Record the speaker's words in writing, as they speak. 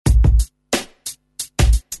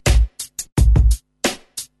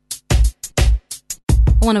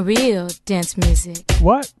I want a real dance music.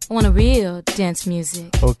 What? I want a real dance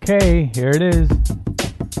music. Okay, here it is.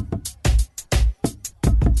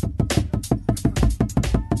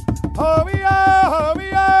 Oh yeah, oh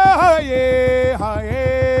yeah, yeah, yeah,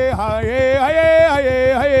 yeah, yeah,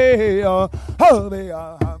 yeah, yeah, oh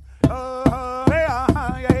yeah.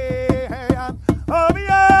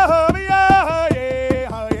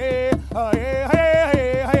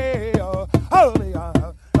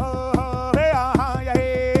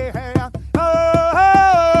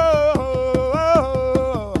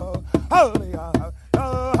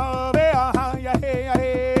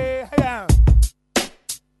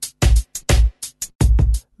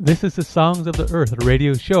 This is the Songs of the Earth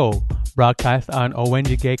radio show, broadcast on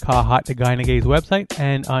Owenjige Kahatagainaga's website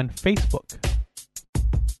and on Facebook.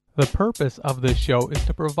 The purpose of this show is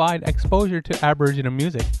to provide exposure to Aboriginal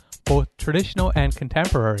music, both traditional and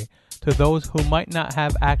contemporary, to those who might not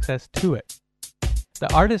have access to it.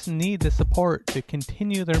 The artists need the support to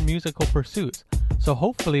continue their musical pursuits, so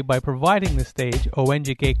hopefully by providing the stage,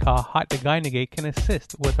 Owenjige Kahatagainage can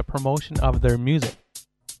assist with the promotion of their music.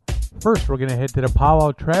 First, we're going to head to the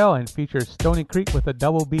Powwow Trail and feature Stony Creek with a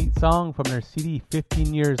double beat song from their CD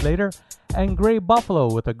 15 Years Later, and Grey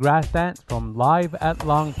Buffalo with a grass dance from Live at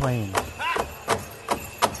Long Plains.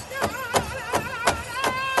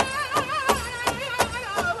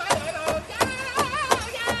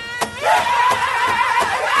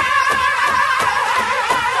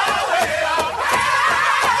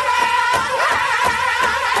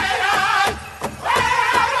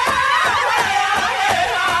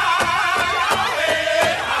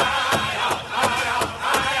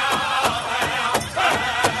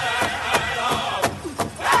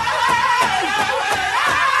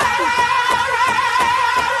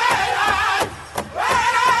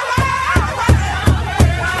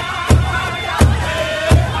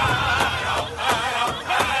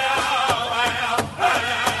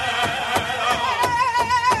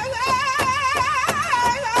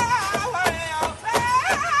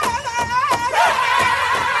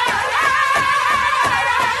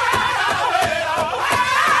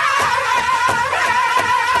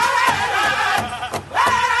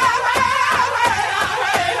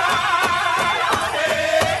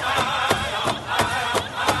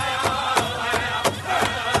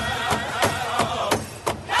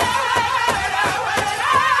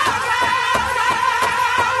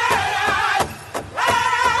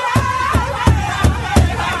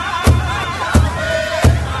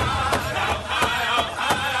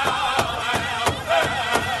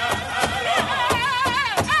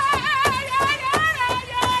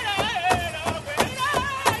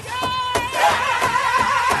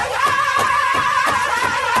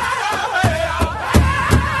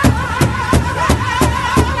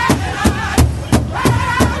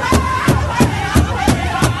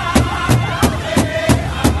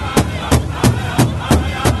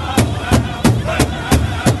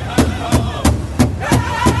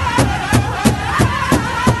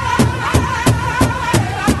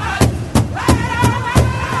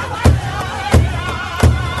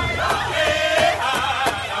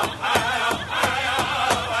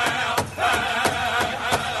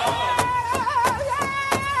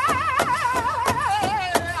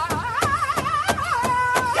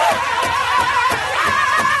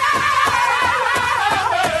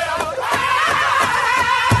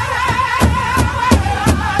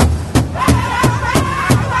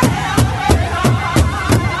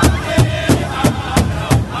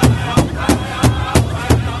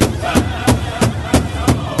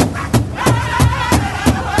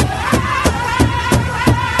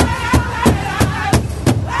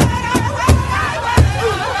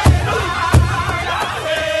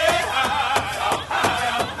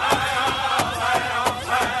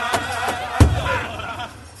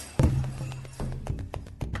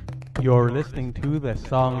 You're listening to the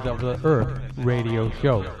Songs of the Earth radio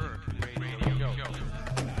show.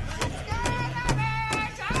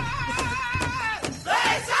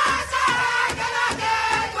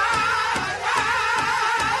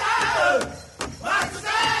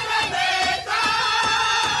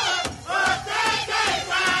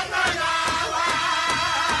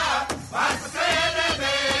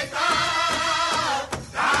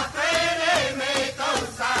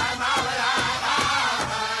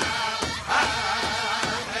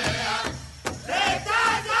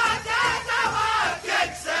 Da da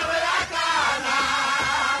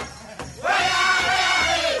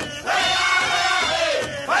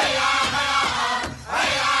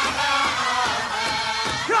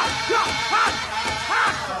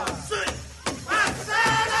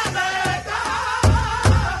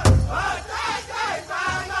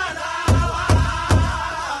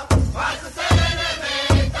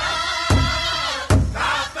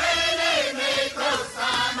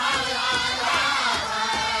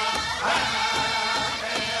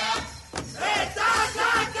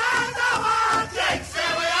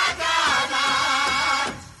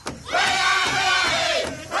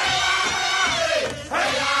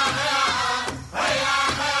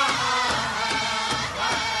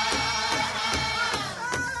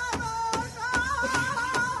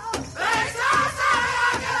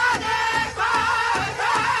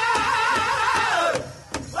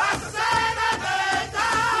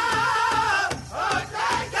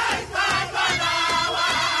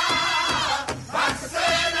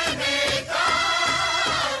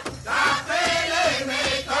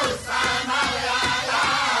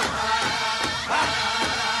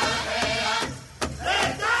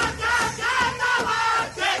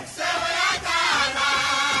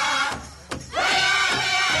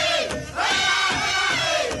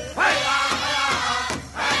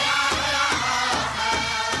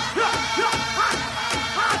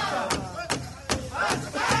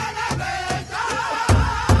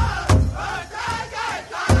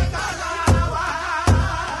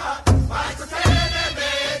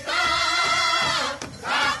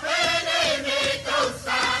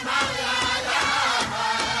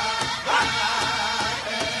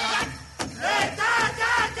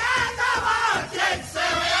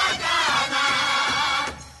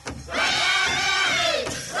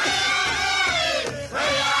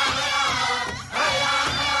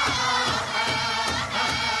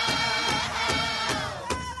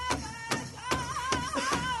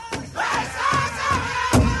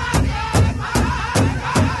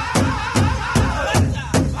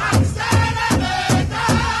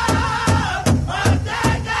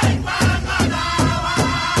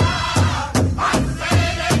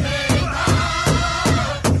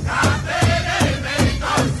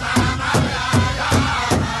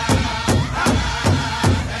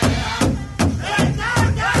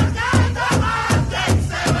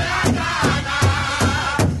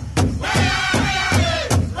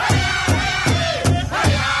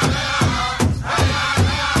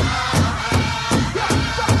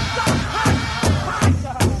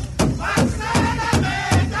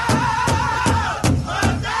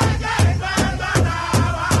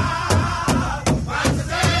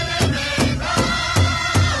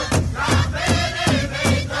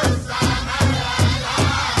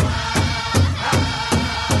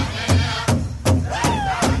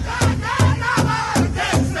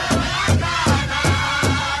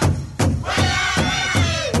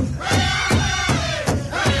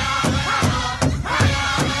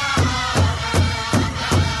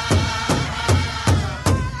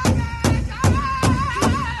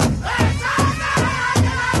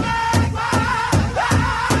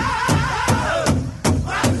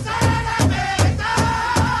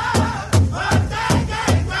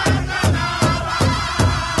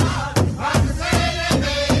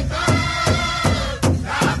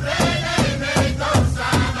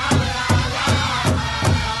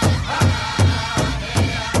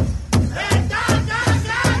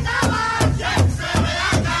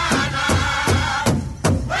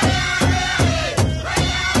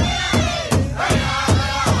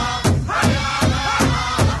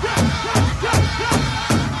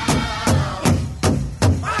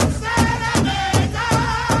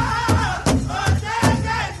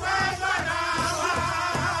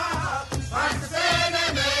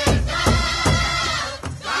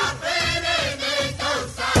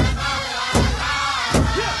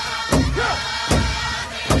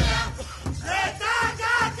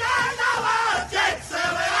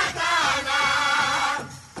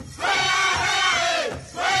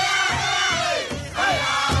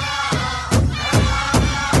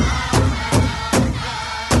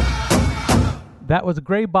That was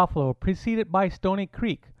Grey Buffalo, preceded by Stony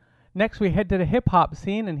Creek. Next we head to the hip-hop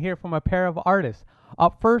scene and hear from a pair of artists.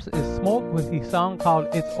 Up first is Smoke with the song called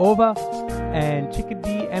It's Over, and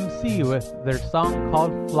Chickadee MC with their song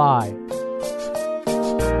called Fly.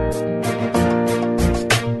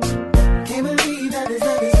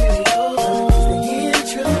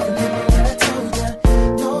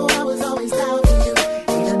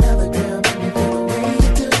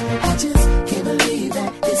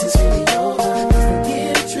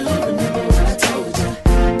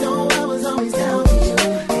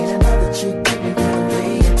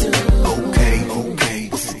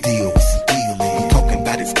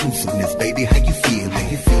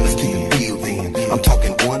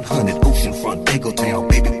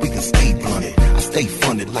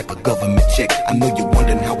 I know you're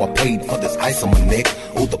wondering how I paid for this ice on my neck.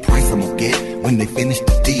 Oh, the price I'ma get when they finish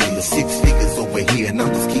the deal. The 6 figures over here and I'm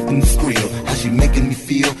just keeping this real. How she making me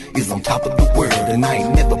feel is on top of the world. And I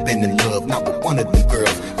ain't never been in love, not with one of them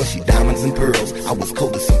girls. But she diamonds and pearls, I was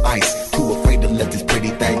cold as some ice. Too afraid to let this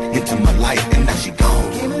pretty thing into my life. And now she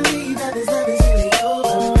gone. Can't believe that this love is really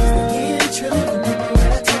over. It's the year true. Remember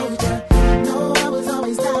what I told ya. No, I was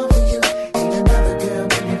always down for you. Ain't another girl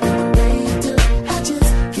make me feel the way you do. I just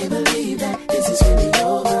can't believe that this is really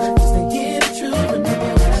over. It's the year true. Remember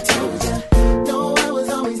what I told ya. No, I was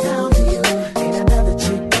always down for you. Ain't another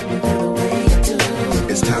chick make me feel the way you do.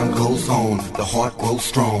 As time goes on, the heart grows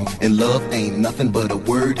strong. And love ain't nothing but a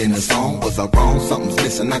word in a song. Was I wrong? Something's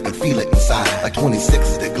missing, I could feel it inside. Like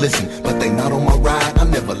 26s that glisten, but they not on my ride. I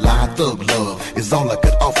never lied, thug love is all I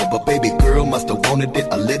could offer. But baby girl must have wanted it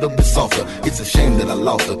a little bit softer. It's a shame that I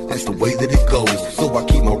lost her, that's the way that it goes. So I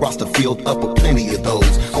keep my roster filled up with plenty of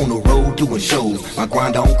those. On the road doing shows, my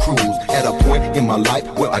grind on cruise. At a point in my life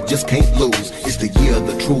where I just can't lose. It's the year of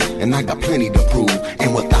the truth, and I got plenty to prove.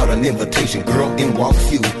 And without an invitation, girl, in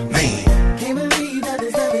walks you, man. Can't believe that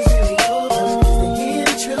this love is really over. It's the year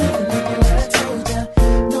true. Remember what I told ya.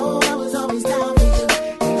 No, I was always down for you.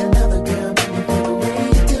 Ain't another girl make me feel the way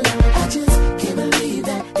you do. I just can't believe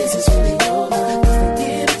that this is really over. It's the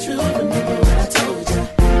year true. Remember what I told ya.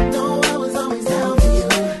 No, I was always down for you.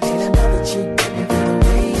 Ain't another chick make me feel the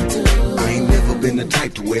way you do. I ain't never been the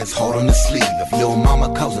type to wear it's hard on the sleeve. If little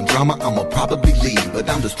mama causing drama, I'ma probably leave. But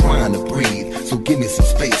I'm just trying to breathe, so give me some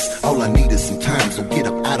space. All I need is some time, so get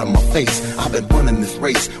up out of my face. I've been running this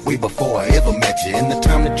race way before I ever met you. And the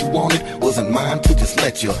time that you wanted wasn't mine to just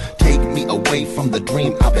let you take me away from the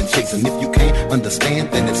dream I've been chasing. If you can't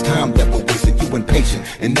understand, then it's time that we're wasting. You impatient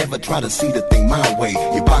and never try to see the thing my way.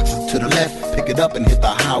 You box it to the left, pick it up and hit the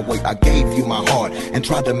highway. I gave you my heart and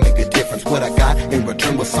tried to make a difference. What I got in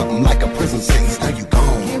return was something like a prison sentence. Now you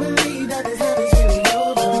gone. Can't believe that this love is really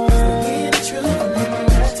over. It's the year true. Remember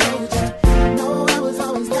what I told ya. No, I was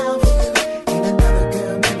always down for you. Ain't another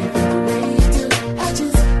girl make me feel the way you do. I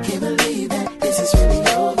just can't believe that this is really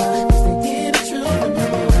over. It's the year true.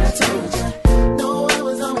 Remember what I told ya. No, I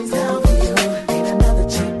was always down for you. Ain't another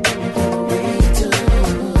chick make me feel the way you do.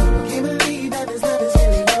 Can't believe that this love is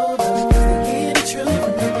really over. It's the year true.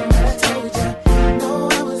 Remember what I told ya. No,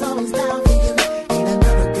 I was always down for you. Ain't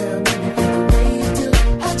another girl make me feel the way you do.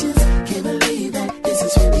 I just can't believe that this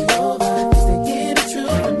is really over. It's the year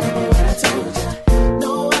true. Remember what I told ya.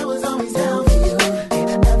 No, I was always down for you.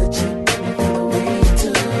 Ain't another chick make me feel the way you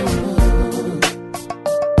do.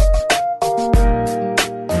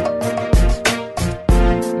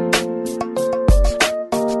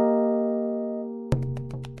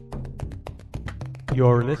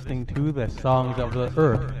 You're listening to the Songs of the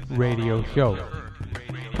Earth radio show.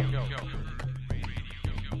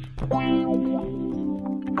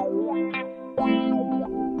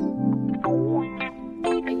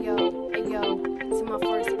 Ayo, to my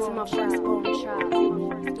firstborn child.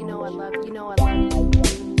 You know I love you. You know I love you.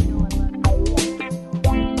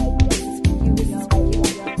 This is for you,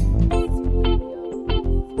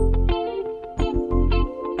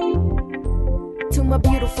 To my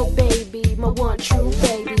beautiful baby, my one true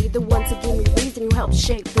baby, the one to give me reason, you help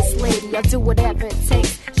shape this lady. I'll do whatever it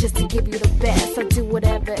takes just to give you the best. I'll do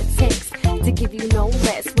whatever it takes to give you no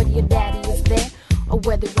less. Whether your daddy is there or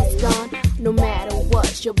whether he's gone, no matter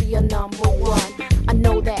what, you'll be a number one. I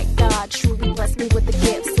know that God truly blessed me with a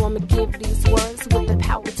gift, so I'ma give these words with the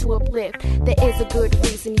power to uplift. There is a good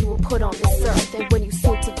reason you were put on this earth, and when you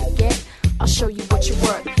seem to forget, I'll show you what you're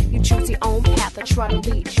worth. You choose your own path, I try to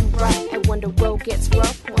lead you right. And when the road gets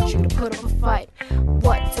rough, I want you to put up a fight.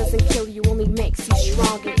 What doesn't kill you only makes you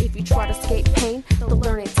stronger. If you try to escape pain, the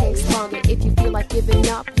learning takes longer. If you feel like giving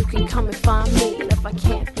up, you can come and find me. And if I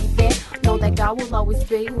can't be there, know that God will always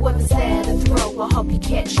be. Whoever's there to throw, I'll help you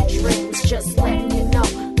catch your dreams. Just letting you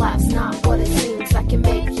know, life's not what it seems. I can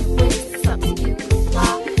make you win, it's up to you.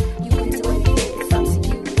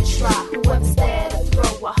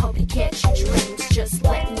 catch your dreams. Just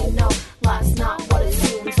letting you know, life's not what it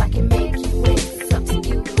seems. I can make you win, it's up to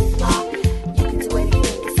you to fly. You can do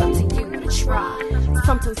anything, it's up to you to try.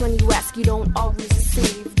 Sometimes when you ask, you don't always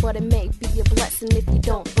receive, but it may be a blessing if you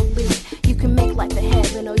don't believe. You can make life a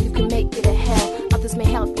heaven, or you can make it a hell. Others may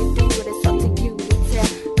help you do it, it's up to you to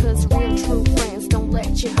tell. Cause real true friends don't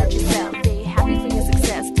let you hurt yourself. They happy for your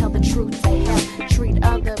success, tell the truth to hell. Treat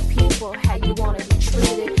other people how you wanna be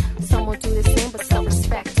treated. Someone do the same, but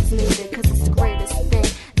self-respect is needed. Cause it's the greatest thing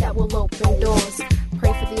that will open doors.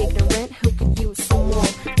 Pray for the ignorant who could use some more.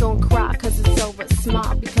 Don't cry cause it's over,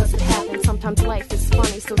 smile because it happens. Sometimes life is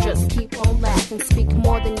funny, so just keep on laughing. Speak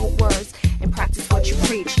more than your words and practice what you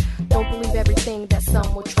preach. Don't believe everything that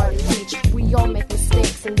some will try to teach. We all make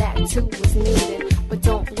mistakes and that too is needed. But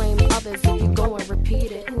don't blame others if you go and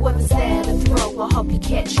repeat it. Whoever's there to throw, I hope you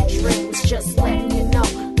catch your dreams. Just letting you know,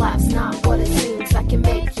 life's not what it seems. I can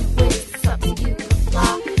make you win, it's up to you to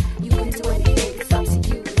fly. You can do anything, it's up to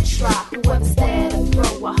you to try. Whoever's there to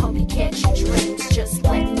throw, I hope you catch your dreams. Just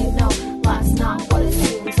letting you know, life's not what it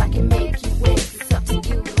seems. I can make you win, it's up to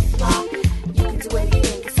you to fly. You can do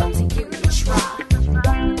anything, it's up to you to try.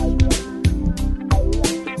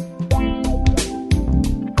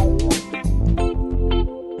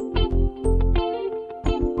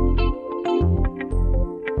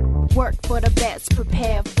 Work for the best,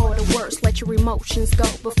 prepare for the worst. Let your emotions go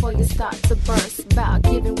before you start to burst. About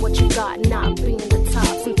giving what you got, not being the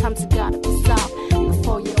top. Sometimes you gotta be soft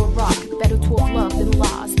before you rock. Better to have loved than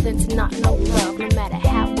lost than to not know love. No matter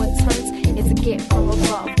how it turns, it's a gift from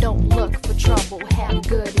above. Don't look for trouble, have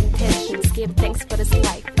good intentions. Give thanks for this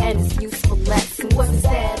life and its useful lesson. What's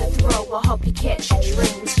there to throw? I hope you catch your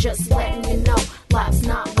dreams. Just letting you know, life's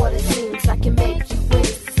not what it seems. I can make you win,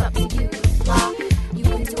 it's up to you to fly. You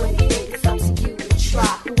can do anything, it's up to you to try.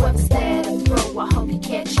 Whoever's there to throw, I hope you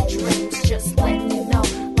catch your dreams. Just letting you know,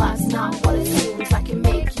 life's not what it seems. I can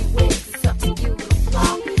make you win, it's up to you to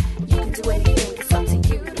fly. You can do anything, it's up to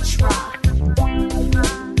you to try.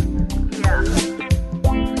 Yeah.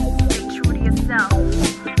 Stay true to yourself.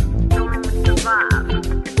 Don't only survive.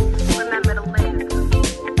 Remember to live.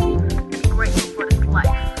 Be grateful for this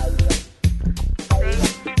life. Stay.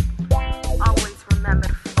 Always remember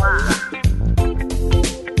to fly.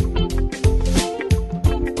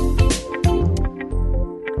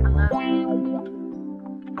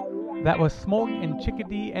 That was Smoke and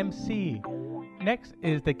Chickadee MC. Next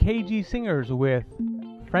is the KG Singers with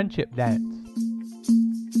Friendship Dance.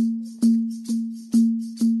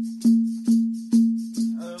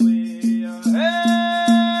 Oh, yeah.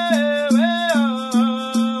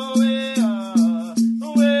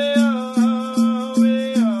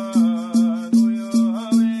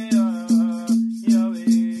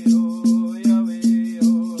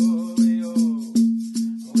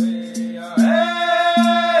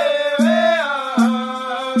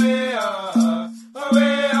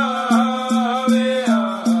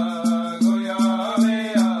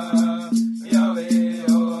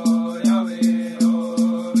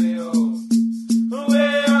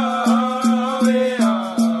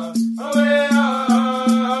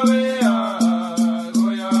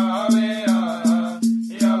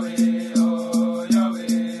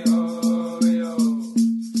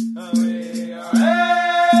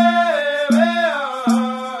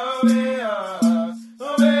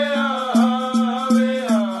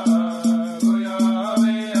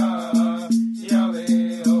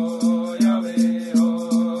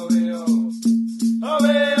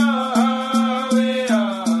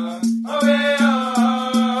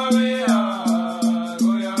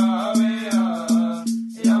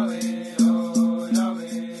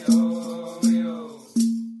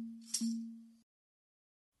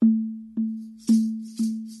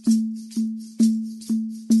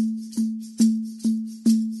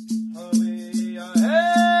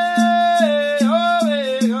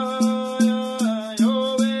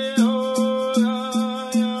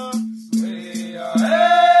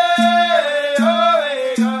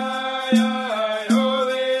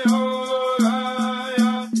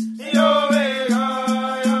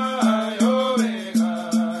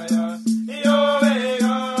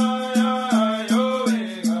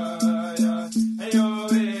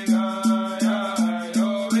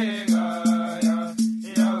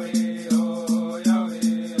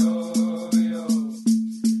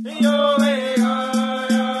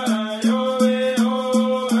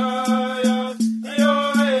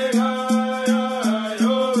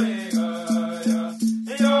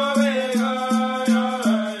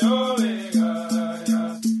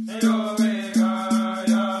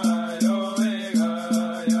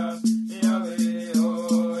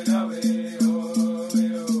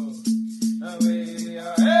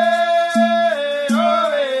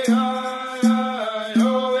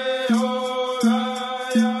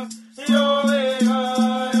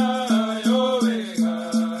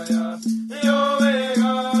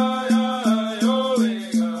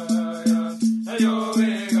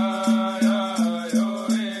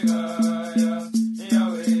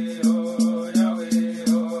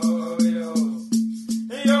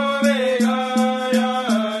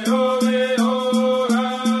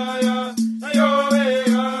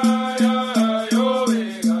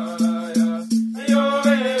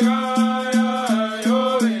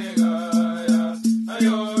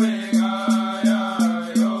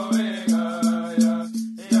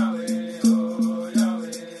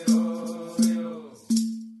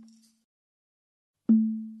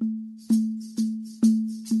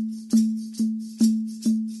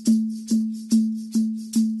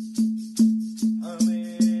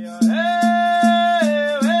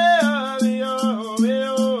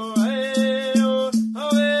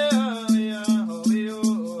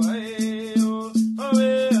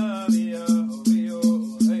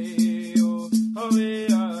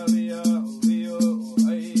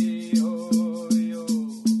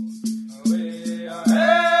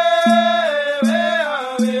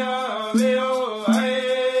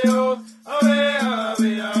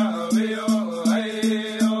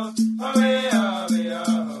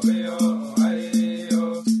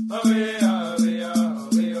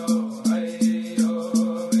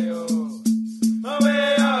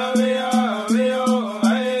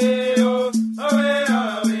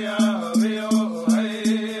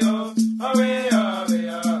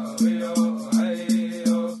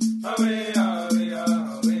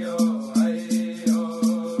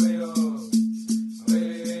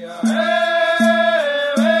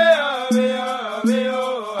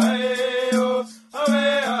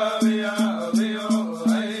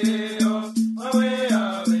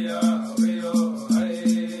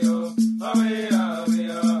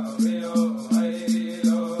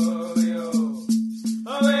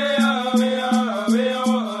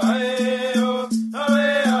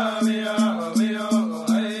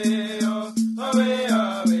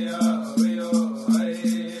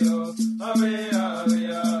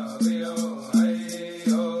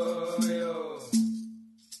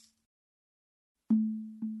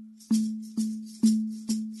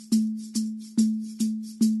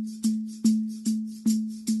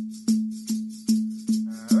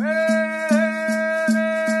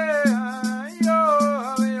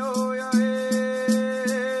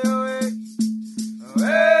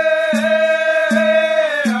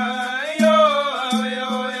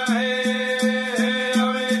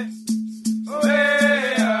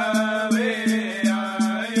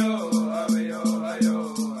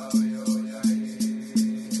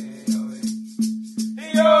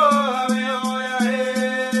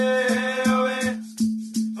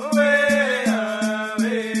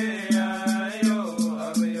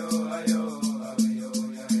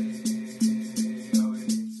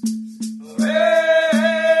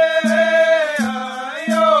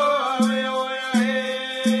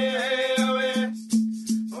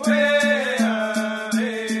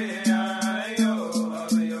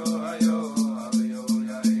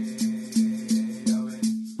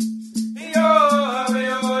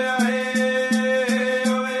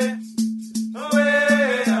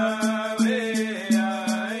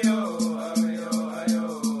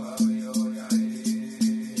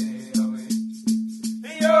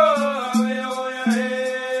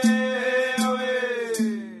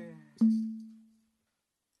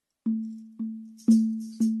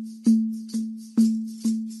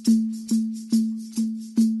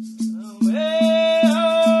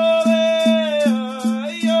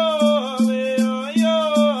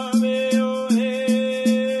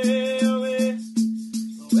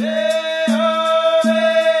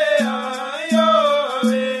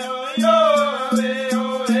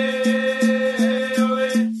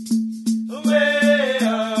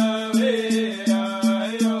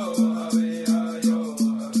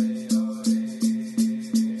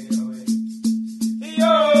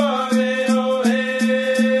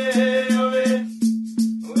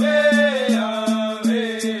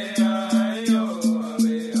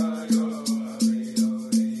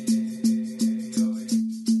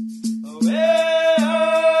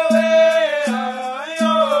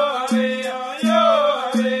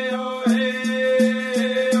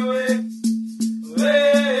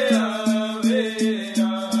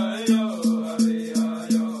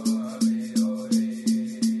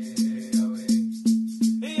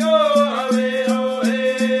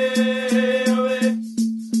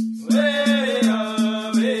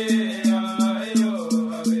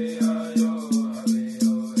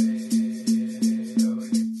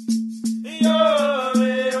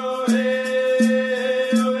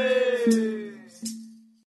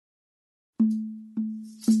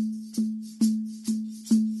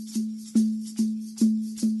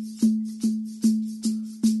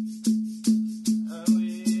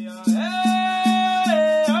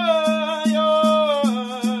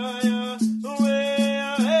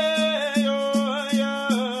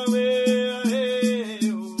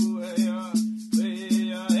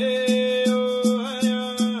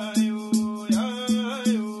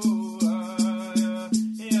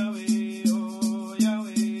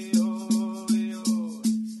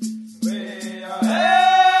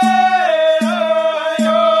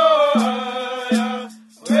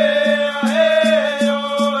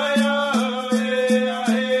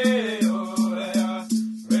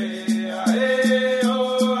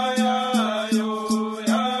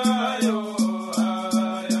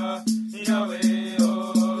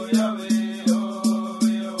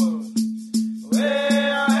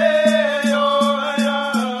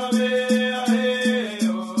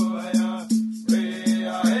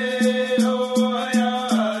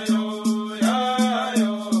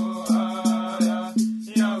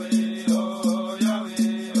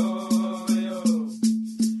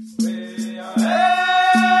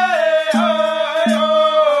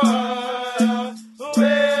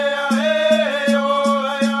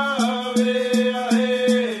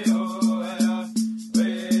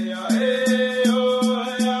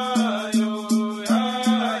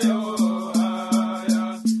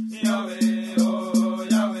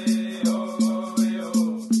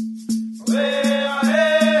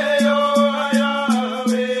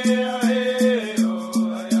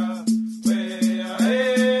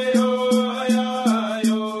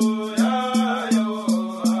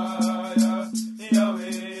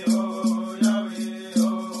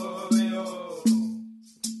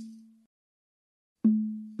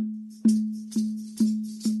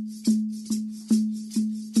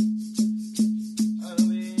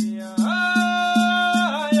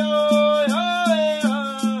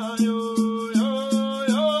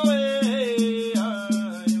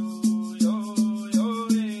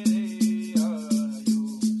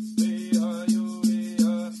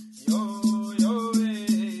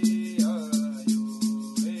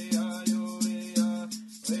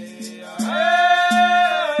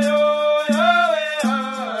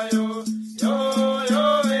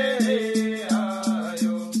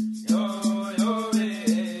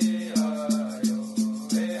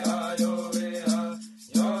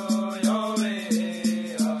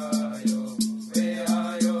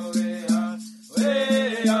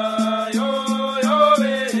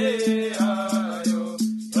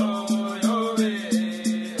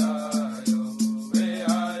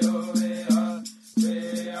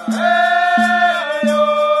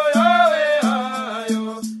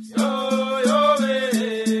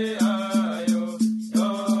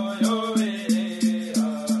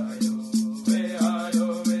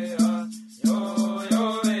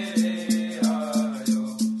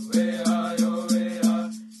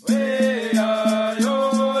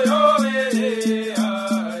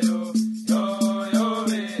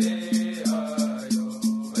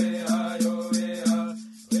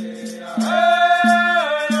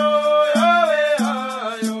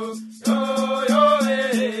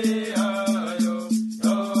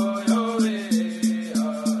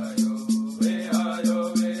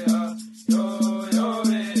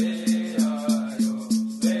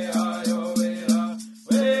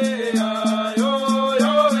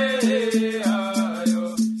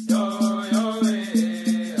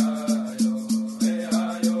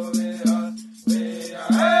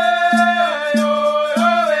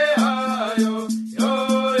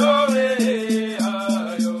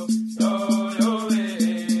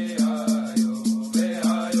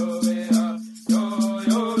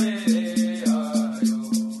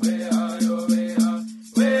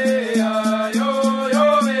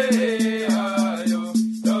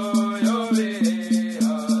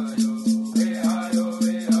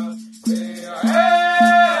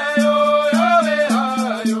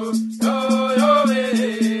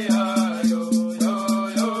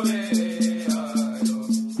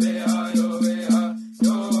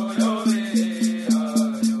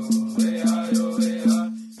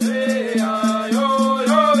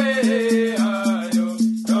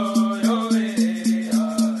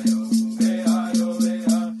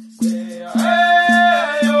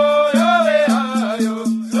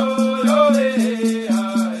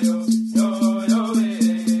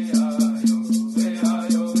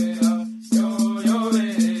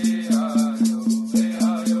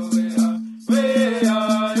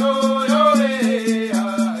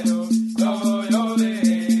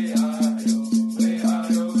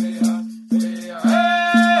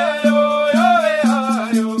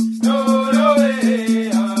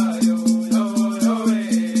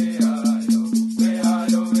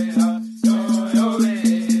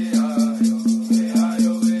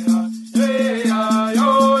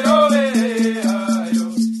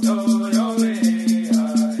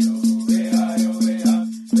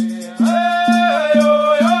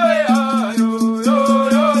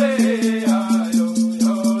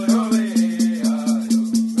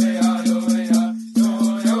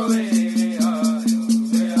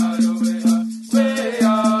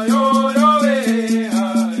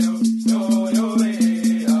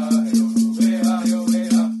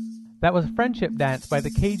 That was Friendship Dance by the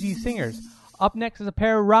KG Singers. Up next is a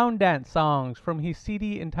pair of round dance songs from his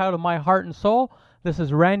CD entitled My Heart and Soul. This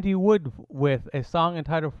is Randy Wood with a song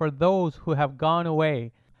entitled For Those Who Have Gone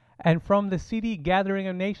Away. And from the CD Gathering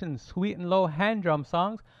of Nations Sweet and Low Hand Drum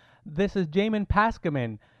Songs, this is Jamin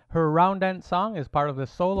Paskaman. Her round dance song is part of the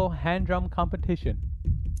solo hand drum competition.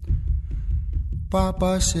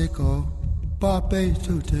 Papa Seko, Papa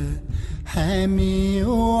Tute, Hami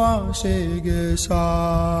Oa Segesa.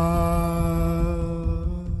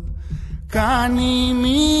 Kani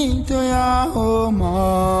mito ya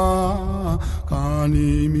oma,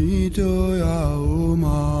 kani mito ya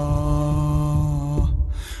oma.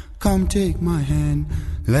 Come take my hand,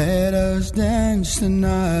 let us dance the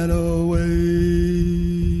night away.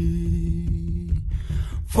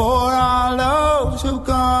 For our loves have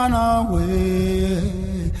gone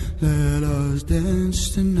away, let us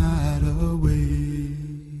dance the night away.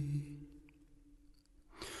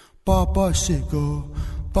 Papa Seko,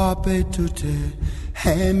 Papa Tute,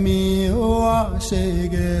 Hemi Oa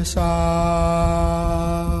Segesa.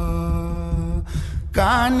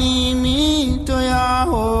 Kani mito ya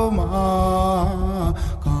homa,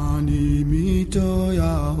 kani mito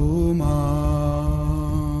ya homa.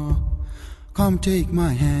 Come take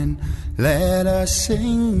my hand, let us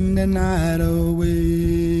sing the night away.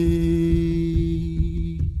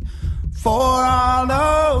 For our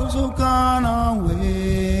loves have gone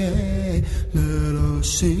away, let us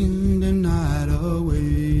sing the night away.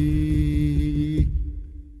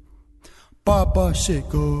 Papa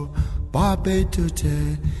Seko, Papa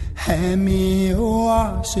Tute, Hemi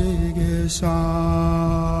Oa Segesa.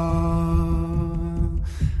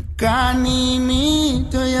 Kani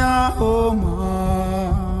mito ya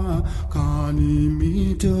oma, kani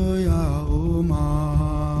mito ya oma.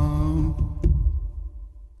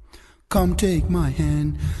 Come take my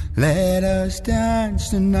hand, let us dance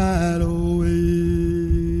the night away.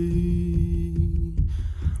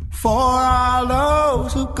 For our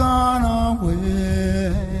loves have gone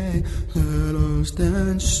away, let us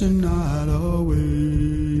dance the night away.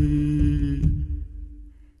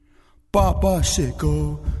 Papa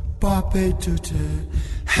Seko, Papa Tute,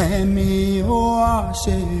 Hemi Oa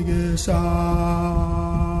Segesa.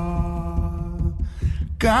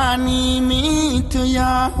 Kani mito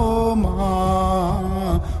ya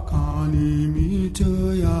oma, kani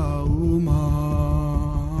mito ya oma.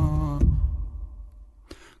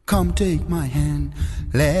 Come take my hand,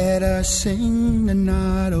 let us sing the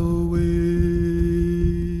night away.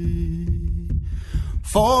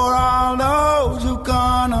 For our loves have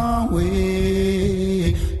gone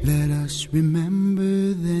away, let us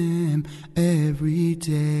remember them every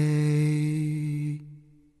day.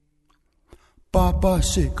 Papa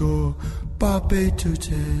Seko, Papa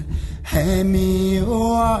Tute, Hemi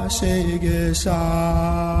Oa Segesa.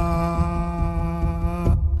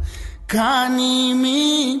 Kani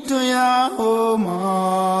mito ya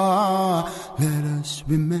oma, let us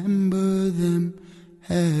remember them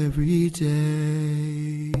every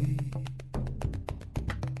day.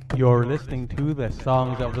 You're listening to the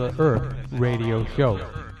Songs of the Earth radio show.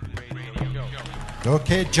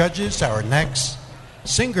 Okay, judges, our next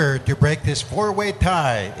singer to break this four-way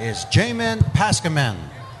tie is Jamin Paskaman.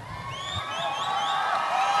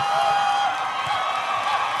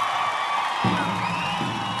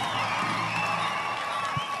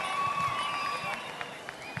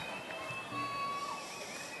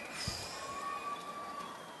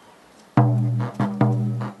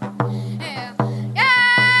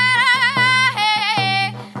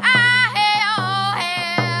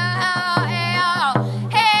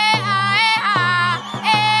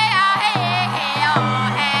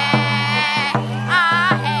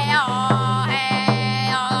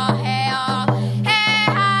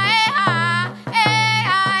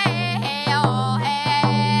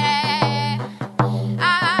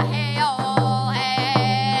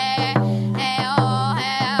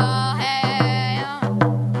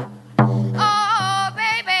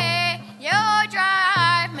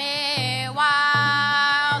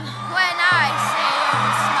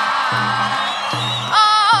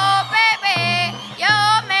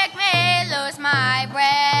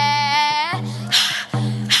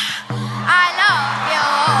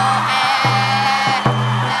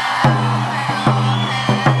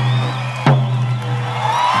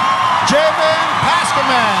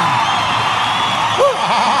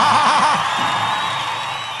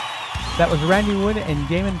 That was Randy Wood and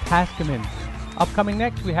Jamin Paskaman. Upcoming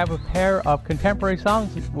next, we have a pair of contemporary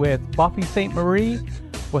songs with Buffy St. Marie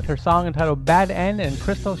with her song entitled Bad End, and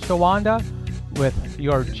Crystal Shawanda with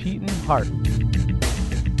Your Cheatin' Heart.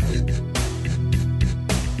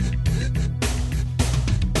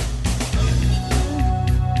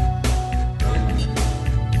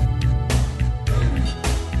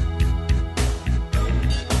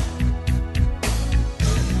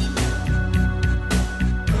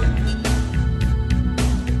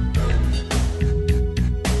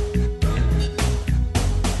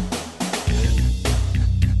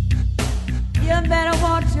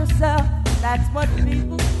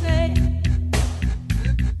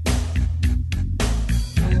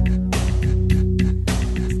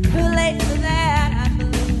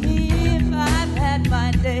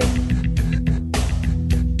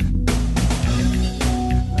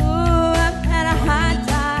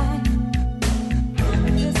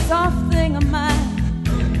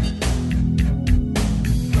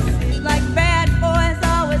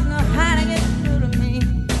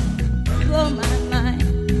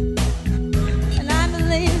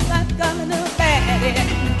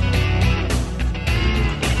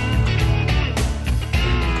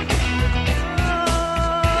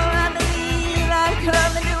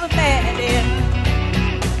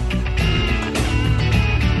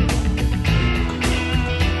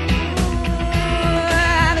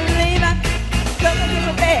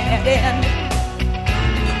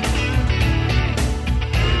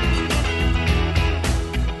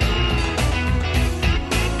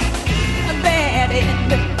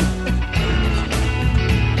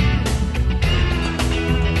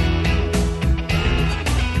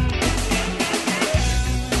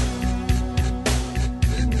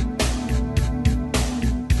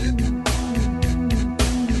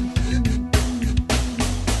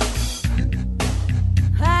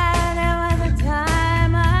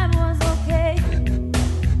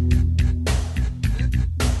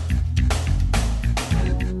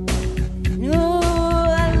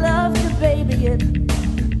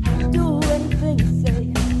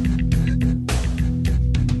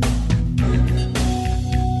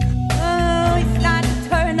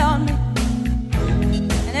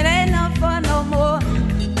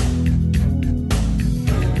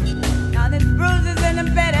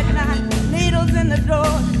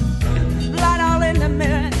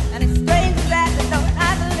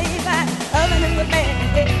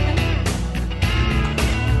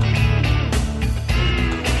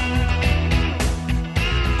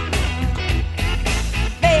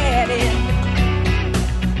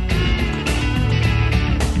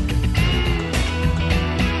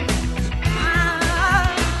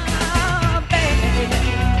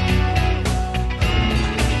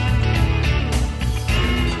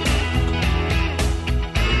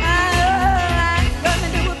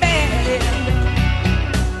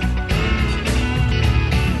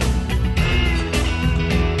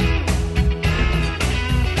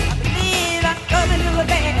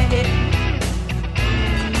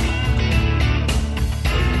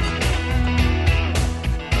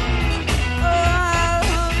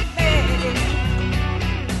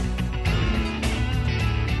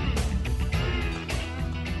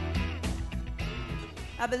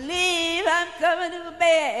 believe I'm coming to a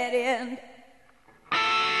bad end.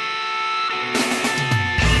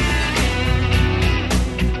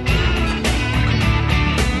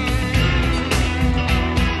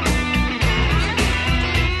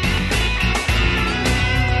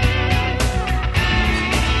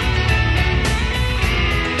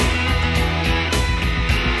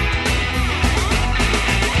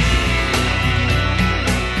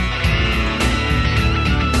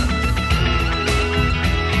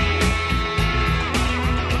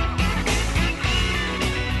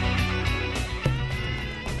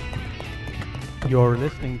 You're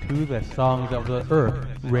listening to the Songs of the Earth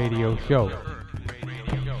radio show.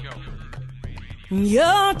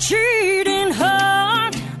 Your cheating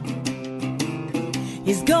heart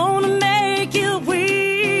is gonna make you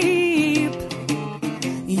weep.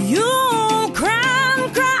 You'll cry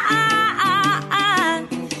and cry,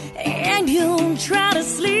 and you'll try to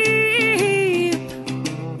sleep.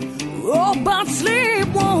 Oh, but sleep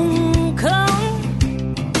won't come.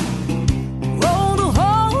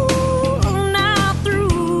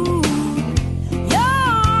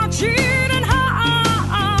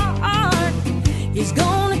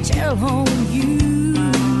 On you.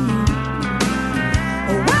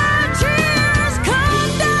 When tears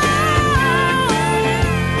come down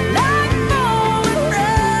like falling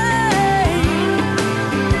rain,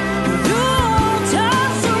 you'll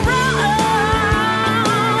toss around.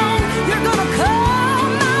 You're gonna call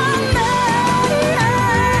my name.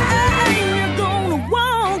 You're gonna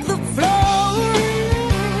walk the floor.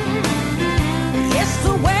 It's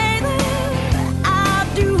the way that I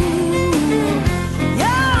do.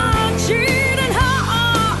 Cheating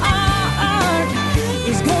heart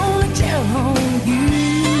is gonna tell on you.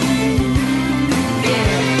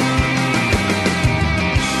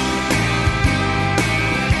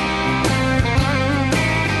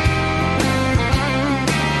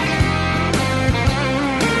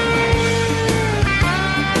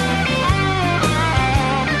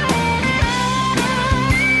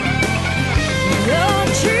 Your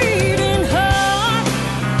cheating heart,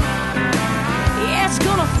 it's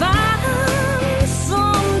gonna find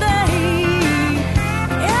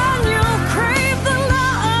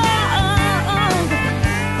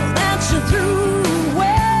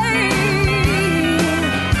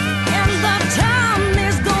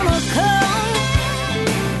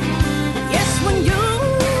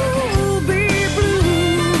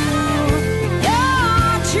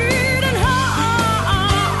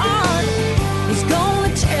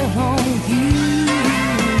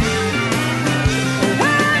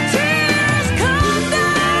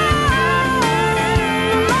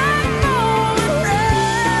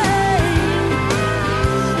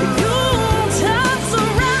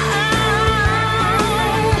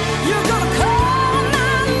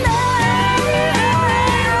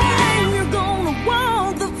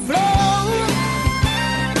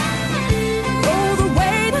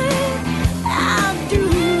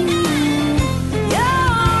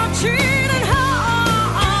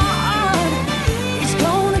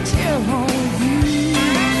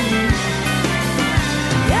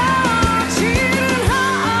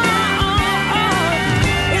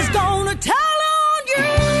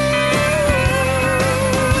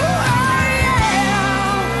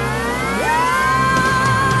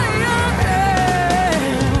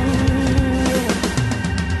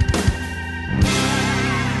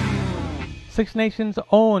Six Nations'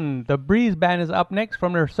 own The Breeze Band is up next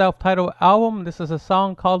from their self-titled album. This is a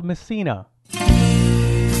song called Messina.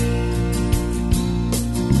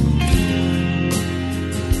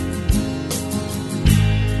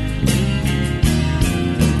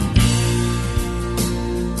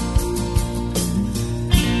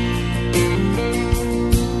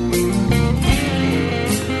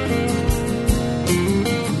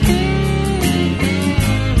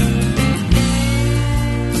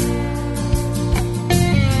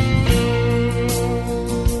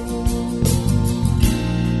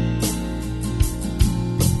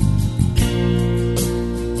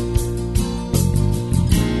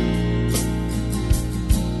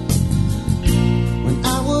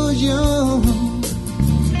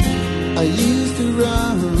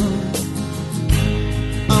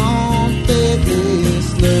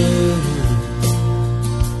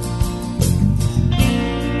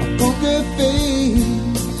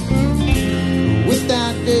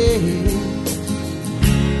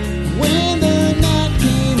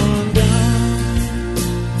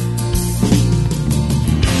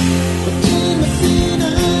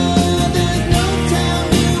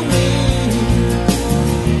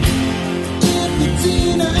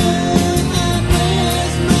 Tina, I'd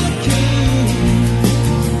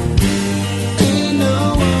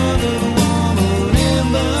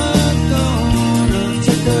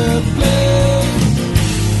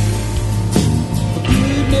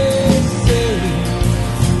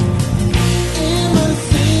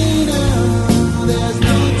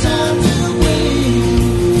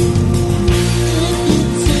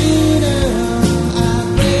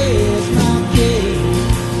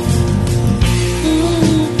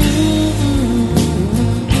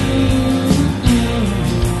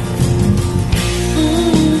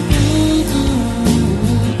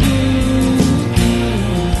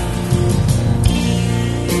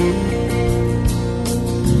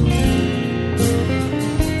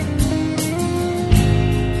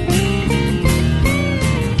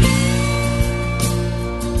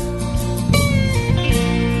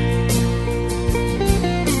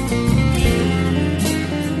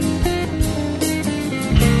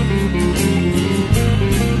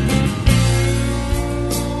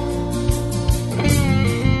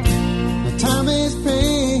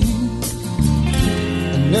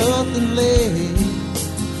nothing left,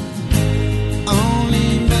 only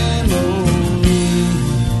memories.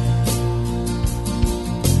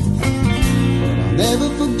 But I'll never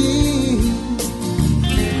forget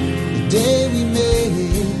the day we met,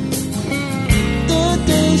 the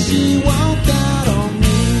day she walked out on me.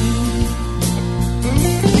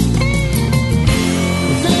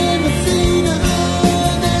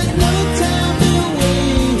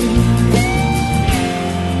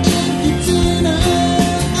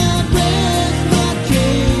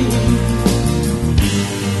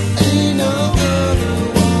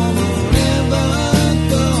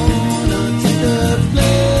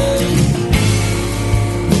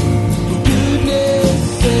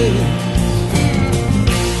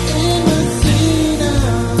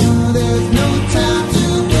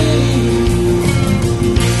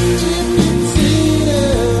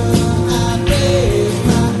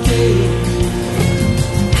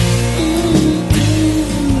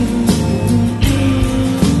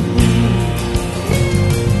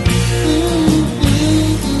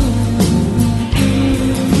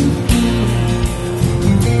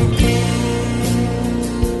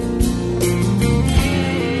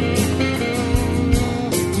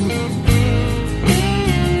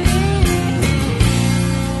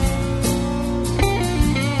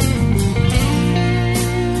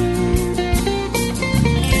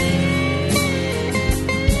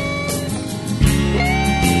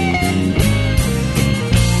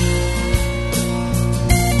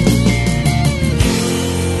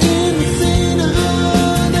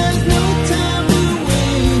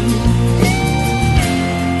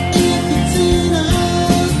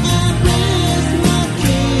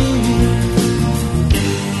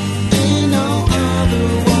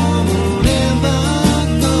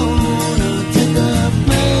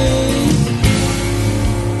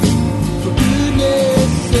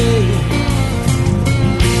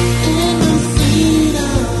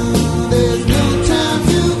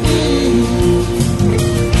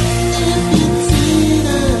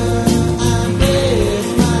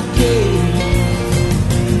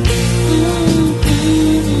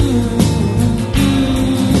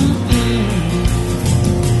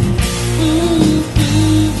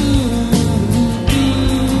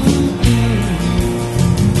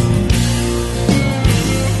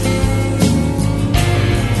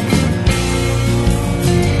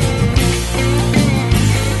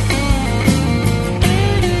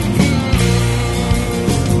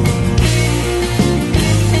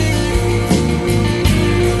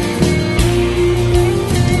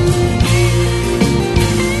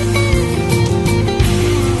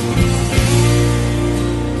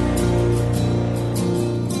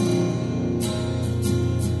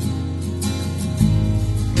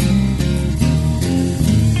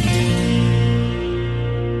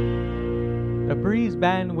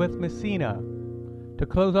 Band with Messina. To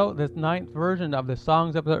close out this 9th version of the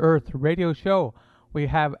Songs of the Earth radio show, we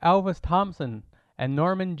have Elvis Thompson and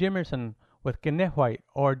Norman Jimerson with Ganehwite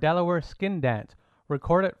or Delaware Skin Dance,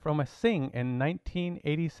 recorded from a sing in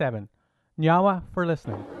 1987. Nyawa for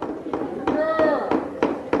listening.